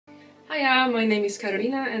Hiya, my name is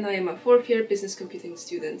Karolina and I am a fourth-year business computing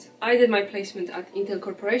student. I did my placement at Intel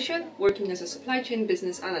Corporation, working as a supply chain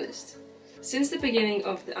business analyst. Since the beginning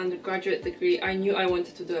of the undergraduate degree, I knew I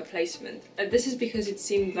wanted to do a placement. And this is because it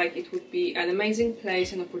seemed like it would be an amazing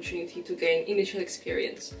place and opportunity to gain initial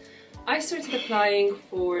experience. I started applying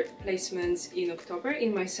for placements in October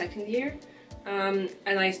in my second year. And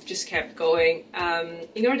I just kept going.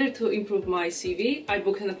 In order to improve my CV, I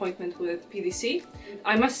booked an appointment with PDC.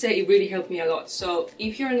 I must say it really helped me a lot. So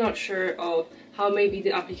if you're not sure of how maybe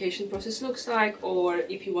the application process looks like, or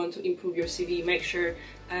if you want to improve your CV, make sure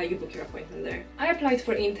you book your appointment there. I applied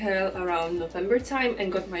for Intel around November time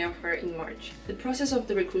and got my offer in March. The process of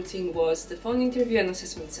the recruiting was the phone interview and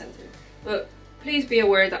assessment center. But please be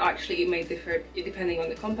aware that actually it may differ depending on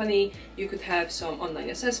the company. You could have some online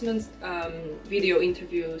assessments, video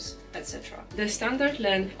interviews, etc. The standard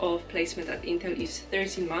length of placement at Intel is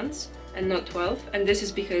 13 months and not 12, and this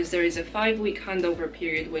is because there is a 5-week handover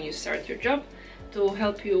period when you start your job to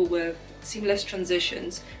help you with seamless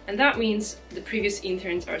transitions, and that means the previous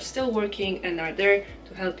interns are still working and are there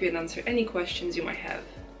to help you and answer any questions you might have.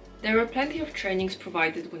 There are plenty of trainings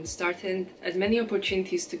provided when starting and many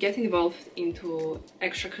opportunities to get involved into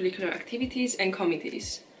extracurricular activities and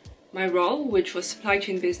committees. My role, which was supply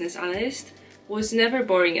chain business analyst, was never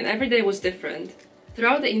boring and every day was different.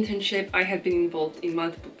 Throughout the internship, I had been involved in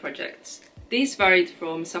multiple projects. These varied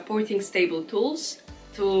from supporting stable tools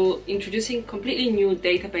to introducing completely new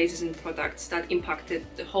databases and products that impacted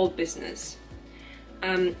the whole business.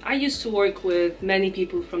 I used to work with many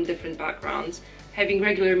people from different backgrounds, having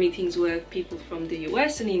regular meetings with people from the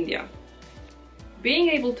US and India. Being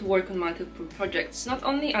able to work on multiple projects not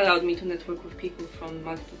only allowed me to network with people from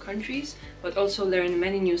multiple countries, but also learn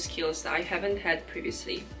many new skills that I haven't had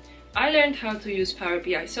previously. I learned how to use Power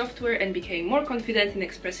BI software and became more confident in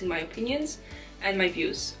expressing my opinions and my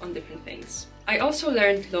views on different things. I also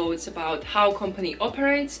learned loads about how a company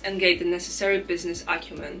operates and gained the necessary business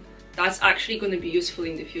acumen that's actually going to be useful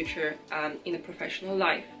in the future in a professional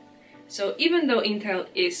life. So even though Intel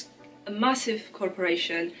is a massive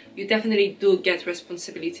corporation, you definitely do get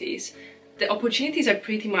responsibilities. The opportunities are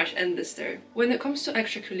pretty much endless there. When it comes to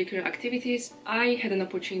extracurricular activities, I had an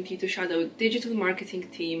opportunity to shadow digital marketing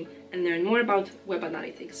team and learn more about web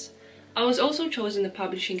analytics. I was also chosen the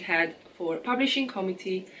publishing head for publishing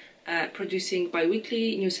committee, producing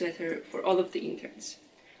bi-weekly newsletter for all of the interns.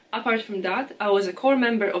 Apart from that, I was a core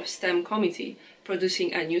member of STEM committee,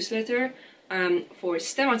 producing a newsletter for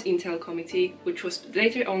STEM at Intel committee, which was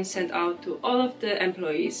later on sent out to all of the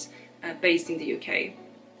employees based in the UK.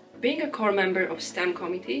 Being a core member of STEM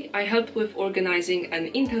committee, I helped with organizing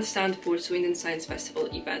an Intel stand for Swindon Science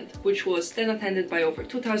Festival event, which was then attended by over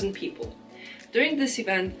 2,000 people. During this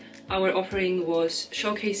event, our offering was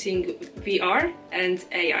showcasing VR and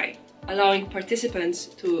AI, allowing participants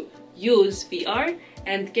to use VR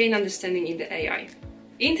and gain understanding in the AI.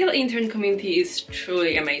 Intel intern community is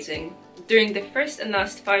truly amazing. During the first and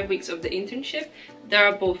last 5 weeks of the internship, there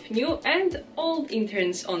are both new and old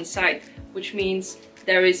interns on site, which means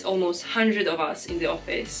there is almost 100 of us in the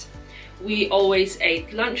office. We always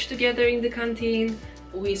ate lunch together in the canteen.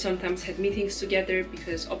 We sometimes had meetings together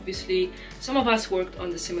because obviously some of us worked on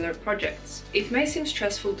the similar projects. It may seem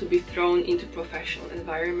stressful to be thrown into professional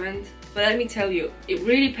environment, but let me tell you, it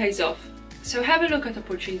really pays off. So have a look at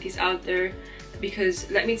opportunities out there, because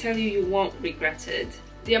let me tell you, you won't regret it.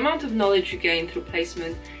 The amount of knowledge you gain through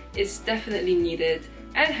placement is definitely needed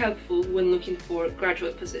and helpful when looking for a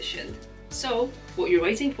graduate position. So, what you're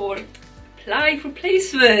waiting for? Apply for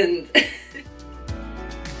placement!